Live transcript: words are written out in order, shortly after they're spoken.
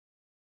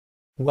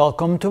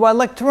Welcome to our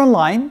lecture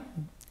online.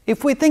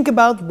 If we think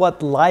about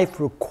what life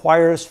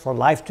requires for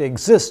life to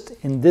exist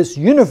in this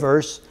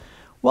universe,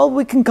 well,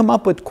 we can come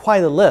up with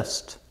quite a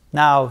list.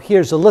 Now,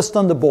 here's a list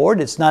on the board.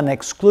 It's not an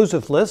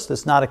exclusive list.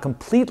 It's not a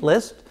complete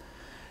list.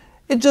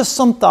 It's just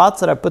some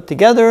thoughts that I put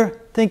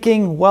together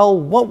thinking, well,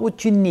 what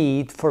would you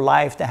need for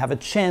life to have a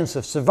chance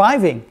of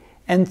surviving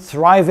and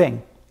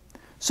thriving?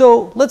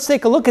 So let's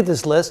take a look at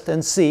this list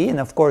and see, and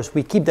of course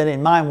we keep that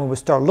in mind when we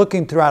start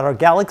looking throughout our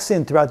galaxy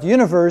and throughout the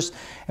universe,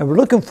 and we're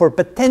looking for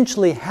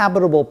potentially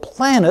habitable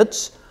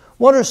planets.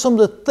 What are some of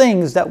the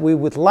things that we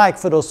would like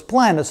for those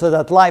planets so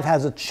that life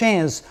has a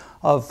chance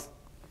of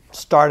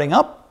starting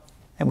up,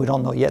 and we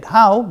don't know yet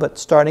how, but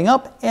starting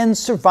up and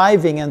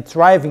surviving and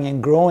thriving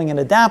and growing and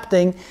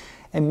adapting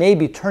and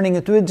maybe turning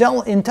into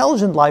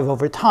intelligent life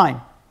over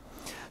time.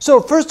 So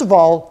first of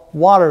all,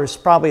 water is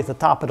probably at the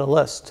top of the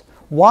list.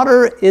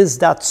 Water is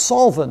that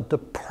solvent, the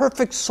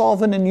perfect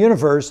solvent in the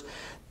universe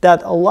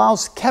that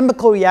allows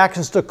chemical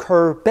reactions to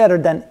occur better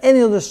than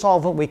any other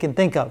solvent we can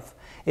think of.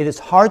 It is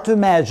hard to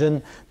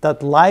imagine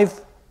that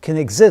life can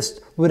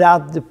exist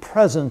without the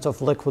presence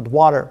of liquid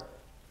water.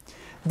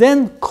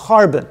 Then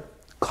carbon.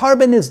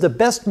 Carbon is the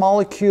best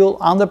molecule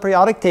on the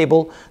periodic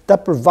table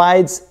that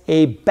provides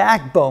a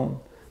backbone,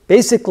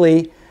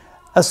 basically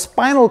a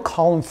spinal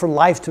column for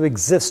life to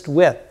exist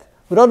with.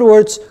 In other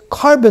words,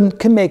 carbon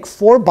can make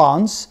 4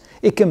 bonds.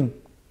 It can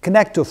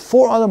connect to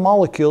 4 other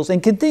molecules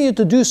and continue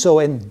to do so,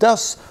 and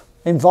thus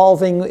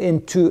evolving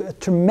into a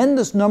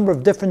tremendous number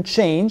of different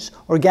chains,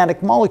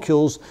 organic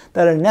molecules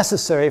that are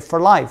necessary for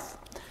life.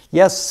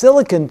 Yes,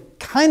 silicon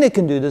kind of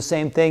can do the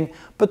same thing,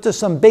 but there's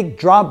some big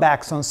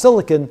drawbacks on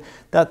silicon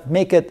that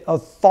make it a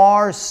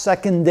far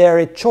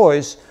secondary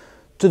choice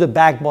to the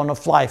backbone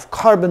of life.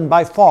 Carbon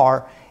by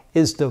far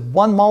is the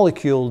one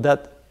molecule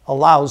that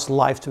allows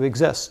life to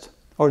exist,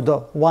 or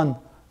the one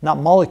not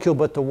molecule,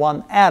 but the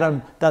one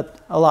atom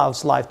that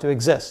allows life to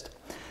exist.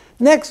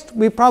 Next,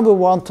 we probably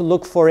want to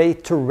look for a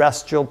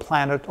terrestrial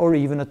planet or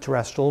even a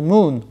terrestrial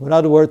moon. In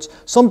other words,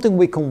 something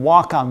we can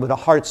walk on with a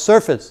hard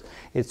surface.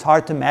 It's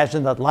hard to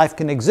imagine that life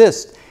can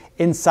exist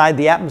inside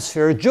the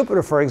atmosphere of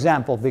Jupiter, for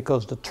example,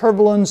 because the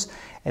turbulence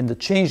and the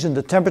change in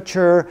the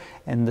temperature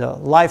and the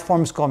life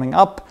forms coming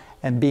up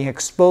and being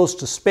exposed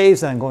to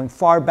space and going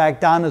far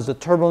back down as the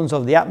turbulence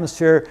of the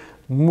atmosphere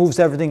moves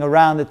everything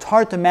around. It's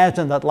hard to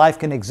imagine that life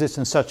can exist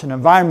in such an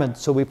environment,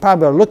 so we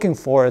probably are looking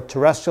for a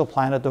terrestrial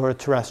planet or a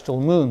terrestrial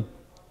moon.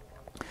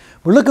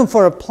 We're looking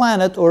for a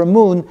planet or a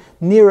moon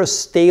near a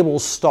stable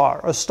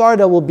star, a star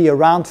that will be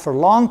around for a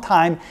long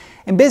time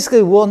and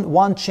basically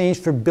won't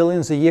change for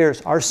billions of years.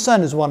 Our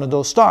sun is one of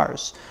those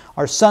stars.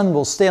 Our sun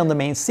will stay on the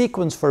main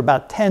sequence for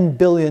about 10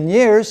 billion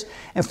years,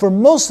 and for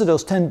most of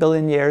those 10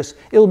 billion years,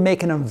 it will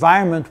make an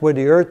environment where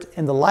the Earth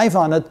and the life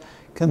on it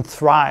can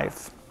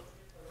thrive.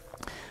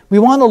 We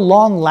want a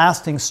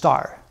long-lasting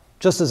star.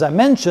 Just as I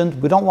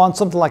mentioned, we don't want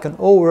something like an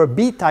O or a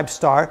B type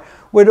star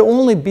where it'll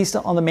only be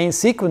on the main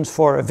sequence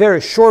for a very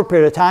short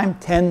period of time,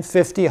 10,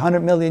 50, 100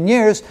 million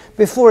years,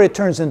 before it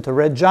turns into a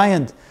red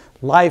giant.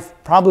 Life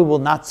probably will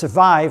not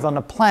survive on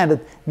a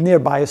planet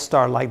nearby a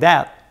star like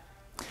that.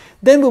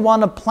 Then we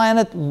want a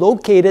planet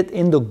located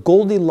in the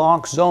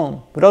Goldilocks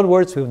zone. In other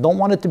words, we don't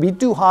want it to be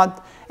too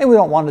hot and we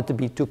don't want it to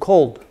be too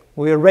cold.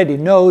 We already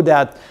know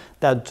that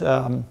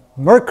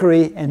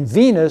Mercury and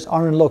Venus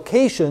are in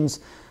locations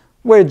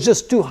where it's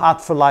just too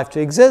hot for life to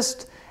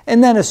exist.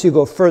 And then as you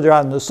go further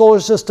out in the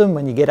solar system,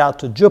 when you get out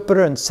to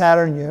Jupiter and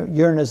Saturn,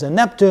 Uranus and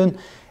Neptune,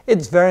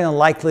 it's very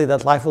unlikely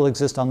that life will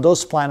exist on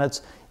those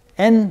planets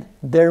and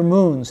their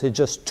moons. It's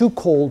just too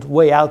cold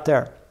way out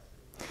there.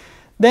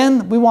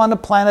 Then we want a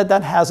planet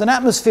that has an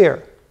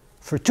atmosphere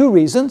for 2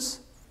 reasons,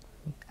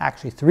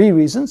 actually 3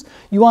 reasons.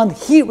 You want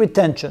heat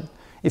retention.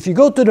 If you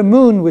go to the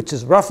moon, which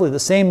is roughly the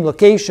same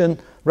location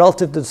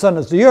relative to the sun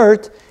as the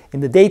Earth, in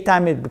the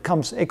daytime it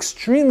becomes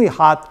extremely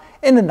hot,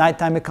 in the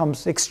nighttime it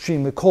becomes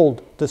extremely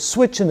cold. The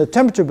switch in the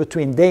temperature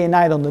between day and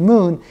night on the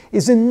moon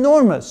is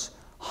enormous,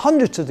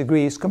 hundreds of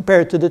degrees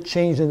compared to the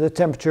change in the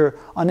temperature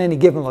on any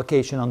given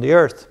location on the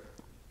Earth.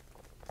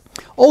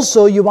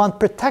 Also, you want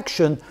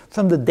protection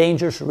from the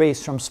dangerous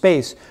rays from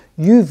space.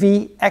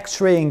 UV,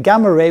 X-ray and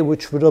gamma ray,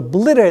 which would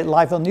obliterate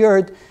life on the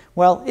Earth,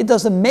 well, it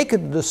doesn't make it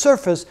to the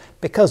surface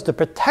because the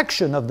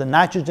protection of the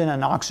nitrogen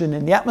and oxygen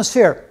in the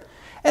atmosphere.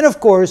 And of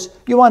course,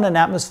 you want an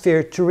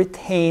atmosphere to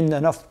retain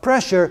enough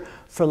pressure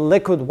for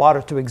liquid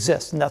water to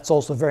exist. And that's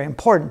also very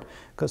important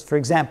because, for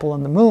example,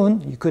 on the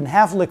moon, you couldn't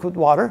have liquid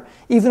water.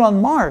 Even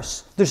on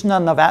Mars, there's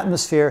not enough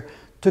atmosphere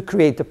to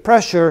create the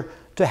pressure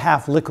to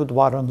have liquid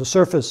water on the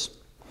surface.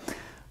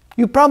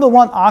 You probably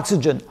want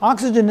oxygen.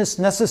 Oxygen is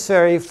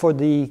necessary for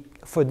the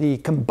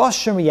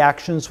combustion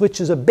reactions,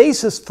 which is a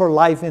basis for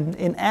life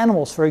in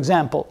animals, for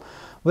example.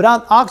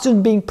 Without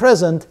oxygen being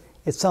present,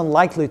 it's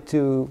unlikely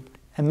to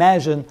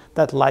imagine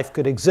that life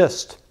could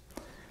exist.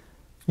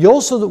 You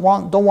also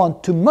don't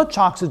want too much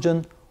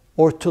oxygen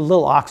or too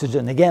little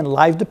oxygen. Again,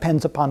 life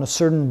depends upon a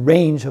certain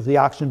range of the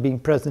oxygen being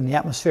present in the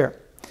atmosphere.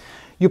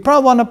 You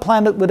probably want a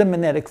planet with a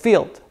magnetic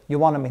field. you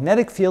want a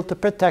magnetic field to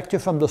protect you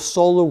from the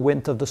solar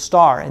wind of the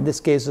star. In this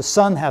case, the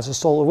sun has a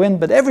solar wind,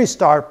 but every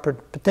star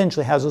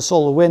potentially has a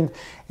solar wind.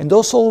 And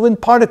those solar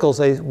wind particles,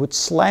 they would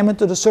slam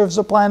into the surface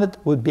of the planet,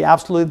 would be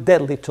absolutely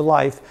deadly to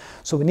life.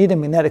 So we need a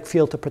magnetic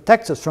field to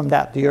protect us from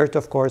that. The Earth,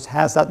 of course,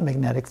 has that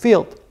magnetic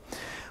field.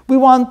 We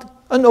want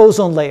an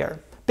ozone layer,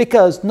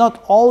 because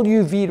not all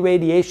UV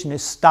radiation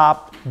is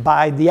stopped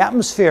by the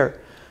atmosphere.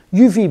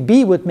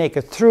 UVB would make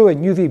it through,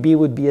 and UVB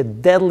would be a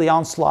deadly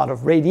onslaught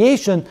of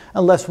radiation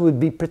unless we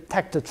would be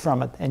protected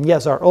from it. And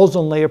yes, our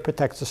ozone layer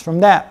protects us from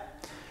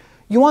that.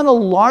 You want a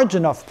large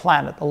enough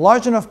planet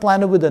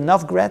with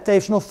enough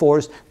gravitational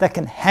force that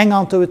can hang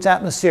on to its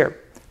atmosphere.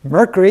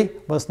 Mercury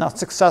was not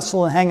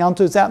successful in hanging on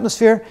to its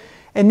atmosphere,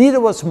 and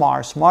neither was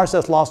Mars. Mars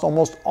has lost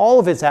almost all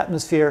of its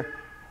atmosphere.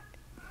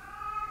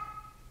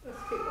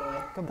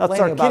 That's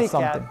our kitty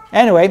cat.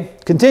 Anyway,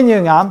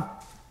 continuing on.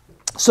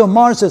 So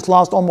Mars has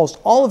lost almost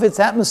all of its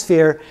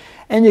atmosphere,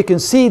 and you can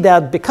see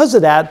that because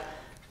of that,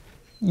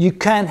 you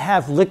can't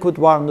have liquid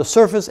water on the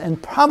surface, and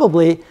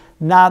probably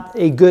not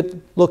a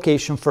good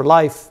location for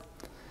life.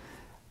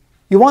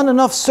 You want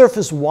enough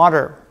surface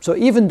water. So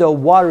even though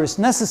water is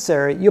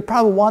necessary, you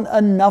probably want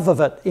enough of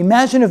it.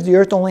 Imagine if the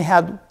Earth only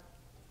had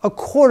a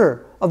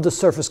quarter of the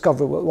surface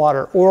covered with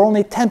water, or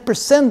only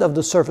 10% of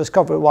the surface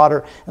covered with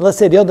water, and let's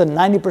say the other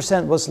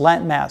 90% was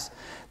land mass.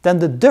 Then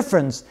the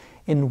difference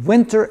in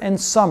winter and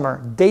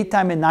summer,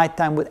 daytime and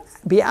nighttime, would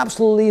be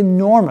absolutely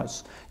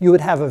enormous. You would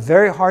have a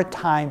very hard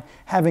time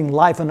having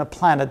life on a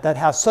planet that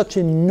has such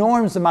an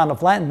enormous amount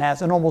of land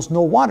mass and almost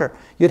no water.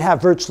 You'd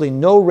have virtually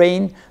no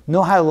rain,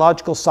 no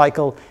hydrological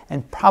cycle,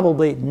 and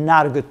probably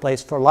not a good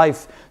place for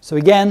life. So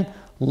again,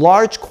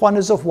 large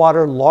quantities of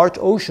water, large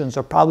oceans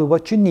are probably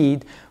what you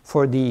need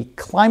for the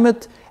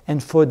climate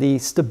and for the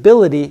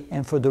stability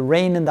and for the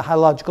rain and the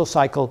hydrological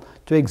cycle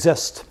to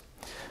exist.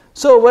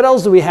 So what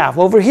else do we have?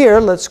 Over here,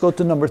 let's go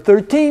to number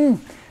 13.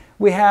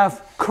 We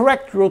have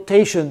correct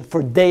rotation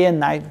for day and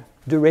night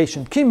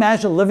duration. Can you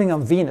imagine living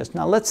on Venus?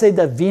 Now let's say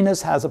that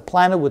Venus has a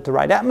planet with the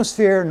right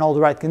atmosphere and all the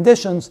right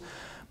conditions,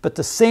 but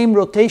the same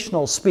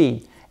rotational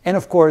speed, and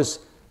of course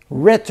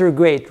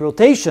retrograde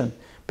rotation.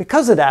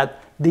 Because of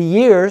that,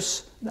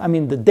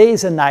 the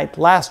days and night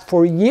last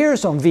for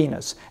years on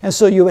Venus. And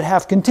so you would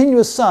have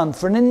continuous sun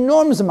for an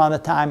enormous amount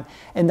of time,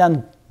 and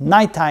then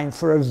nighttime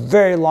for a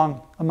very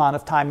long amount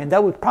of time, and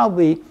that would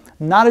probably be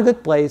not a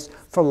good place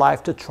for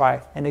life to try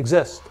and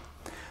exist.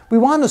 We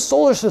want a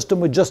solar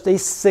system with just a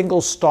single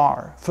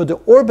star, for the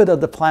orbit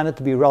of the planet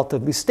to be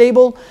relatively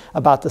stable,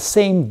 about the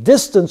same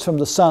distance from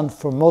the sun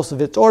for most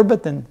of its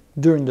orbit and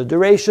during the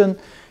duration.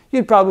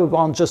 You'd probably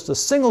want just a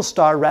single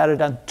star rather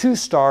than 2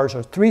 stars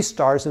or 3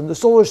 stars in the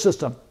solar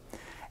system.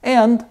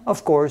 And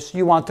of course,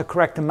 you want the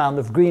correct amount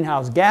of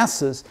greenhouse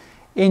gases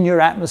in your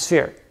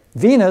atmosphere.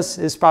 Venus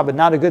is probably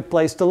not a good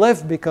place to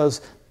live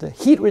because the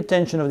heat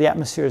retention of the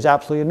atmosphere is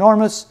absolutely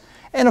enormous.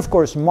 And of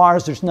course,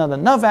 Mars, there's not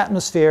enough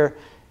atmosphere.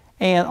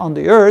 And on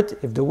the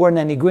Earth, if there weren't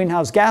any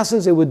greenhouse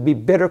gases, it would be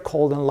bitter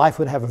cold and life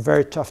would have a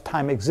very tough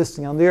time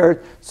existing on the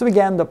Earth. So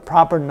again, the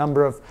proper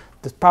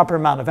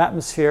amount of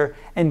atmosphere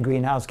and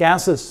greenhouse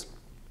gases.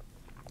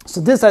 So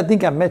this, I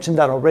think I've mentioned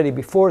that already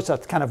before, so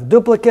that's kind of a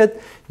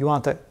duplicate. You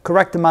want the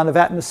correct amount of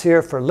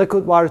atmosphere for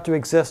liquid water to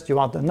exist. You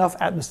want enough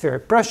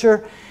atmospheric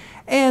pressure.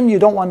 And you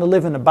don't want to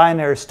live in a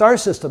binary star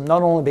system,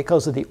 not only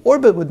because of the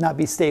orbit would not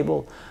be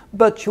stable,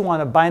 but you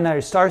want a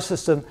binary star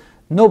system,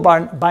 no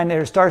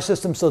binary star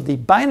system, so the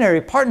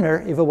binary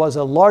partner, if it was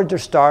a larger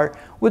star,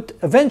 would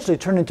eventually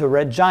turn into a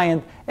red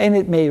giant, and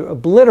it may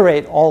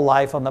obliterate all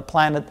life on the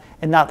planet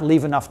and not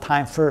leave enough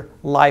time for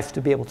life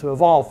to be able to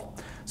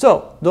evolve.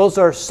 So those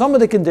are some of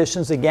the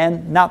conditions,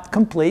 again, not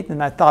complete,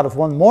 and I thought of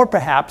one more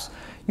perhaps.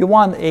 You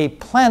want a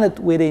planet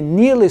with a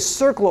nearly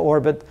circular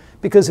orbit,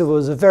 because if it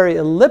was a very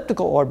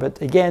elliptical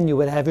orbit, again, you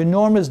would have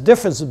enormous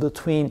differences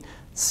between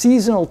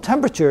seasonal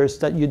temperatures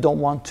that you don't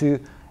want to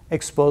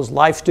expose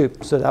life to.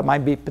 So that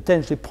might be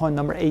potentially point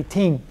number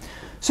 18.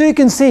 So you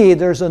can see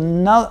there's a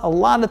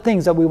lot of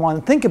things that we want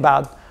to think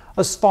about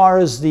as far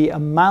as the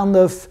amount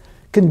of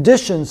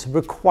conditions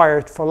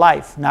required for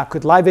life. Now,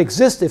 could life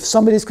exist if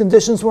some of these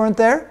conditions weren't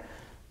there?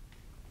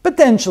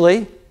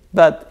 Potentially,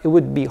 but it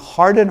would be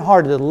harder and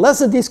harder. The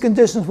less of these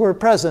conditions were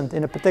present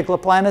in a particular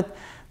planet,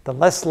 the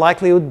less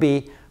likely it would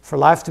be for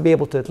life to be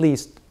able to at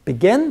least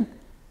begin,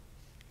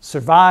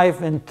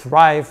 survive, and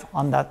thrive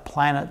on that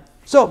planet.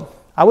 So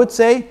I would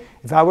say,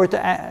 if I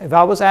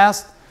was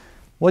asked,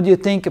 what do you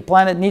think a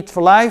planet needs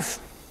for life?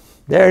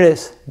 There it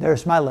is.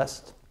 There's my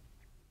list.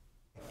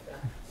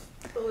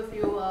 So if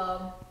you,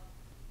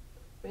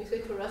 when you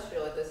say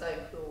terrestrial, does that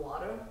include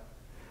water?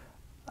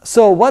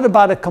 So what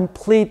about a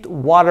complete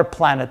water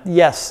planet?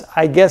 Yes,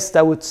 I guess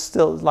that would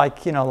still,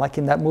 like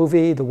in that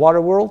movie, The Water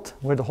World,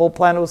 where the whole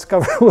planet was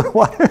covered with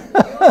water.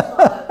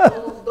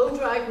 Don't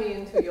drag me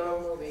into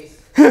your movies.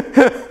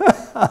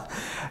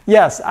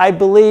 Yes, I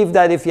believe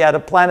that if you had a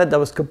planet that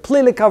was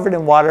completely covered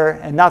in water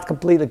and not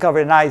completely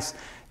covered in ice,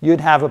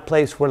 you'd have a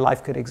place where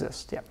life could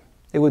exist. Yeah,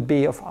 it would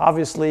be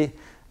obviously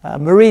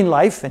marine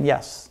life, and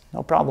yes,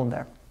 no problem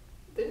there.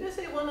 Didn't you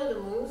say one of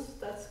the moons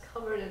that's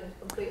covered in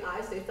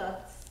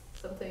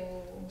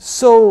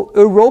So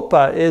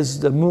Europa is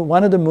the moon,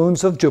 one of the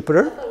moons of I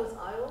Jupiter. thought it was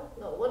Io.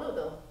 No, one of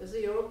them. Is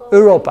it Europa?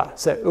 Europa.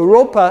 So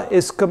Europa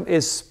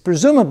is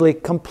presumably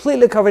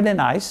completely covered in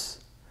ice,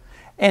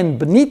 and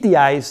beneath the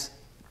ice,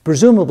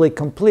 presumably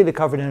completely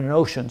covered in an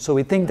ocean. So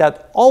we think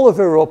that all of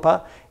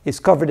Europa is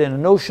covered in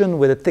an ocean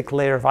with a thick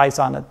layer of ice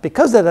on it.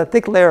 Because of that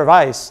thick layer of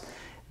ice,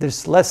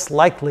 there's less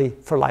likely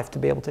for life to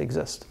be able to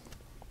exist.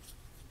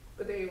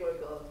 But they were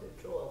going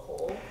to drill a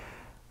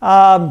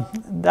hole.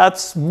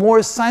 That's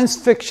more science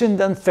fiction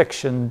than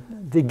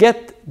fiction. To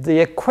get the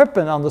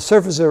equipment on the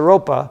surface of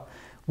Europa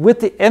with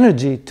the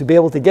energy to be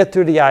able to get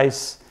through the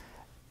ice,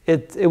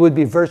 it would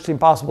be virtually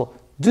impossible.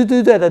 To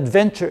do that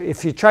adventure,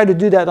 if you try to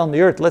do that on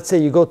the Earth, let's say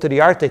you go to the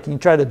Arctic and you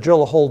try to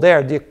drill a hole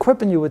there, the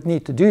equipment you would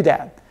need to do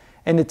that,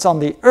 and it's on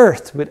the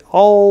Earth with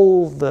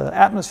all the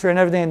atmosphere and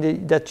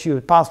everything that you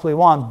would possibly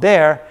want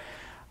there,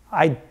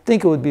 I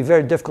think it would be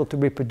very difficult to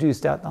reproduce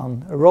that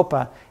on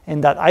Europa,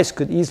 and that ice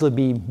could easily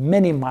be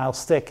many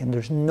miles thick, and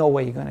there's no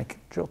way you're going to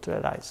drill through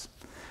that ice.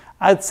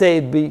 I'd say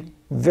it'd be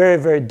very,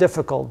 very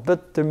difficult,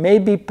 but there may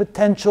be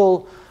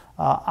potential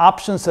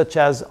options, such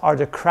as are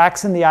there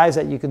cracks in the ice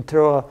that you can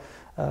throw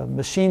a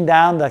machine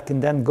down that can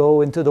then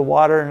go into the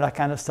water and that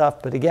kind of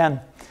stuff. But again,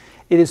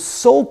 it is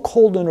so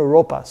cold in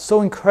Europa,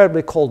 so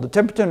incredibly cold. The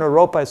temperature in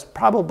Europa is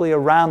probably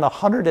around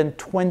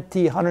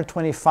 120,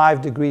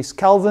 125 degrees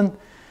Kelvin.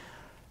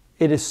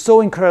 It is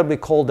so incredibly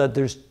cold that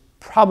there's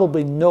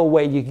probably no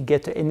way you can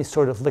get to any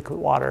sort of liquid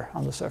water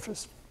on the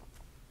surface.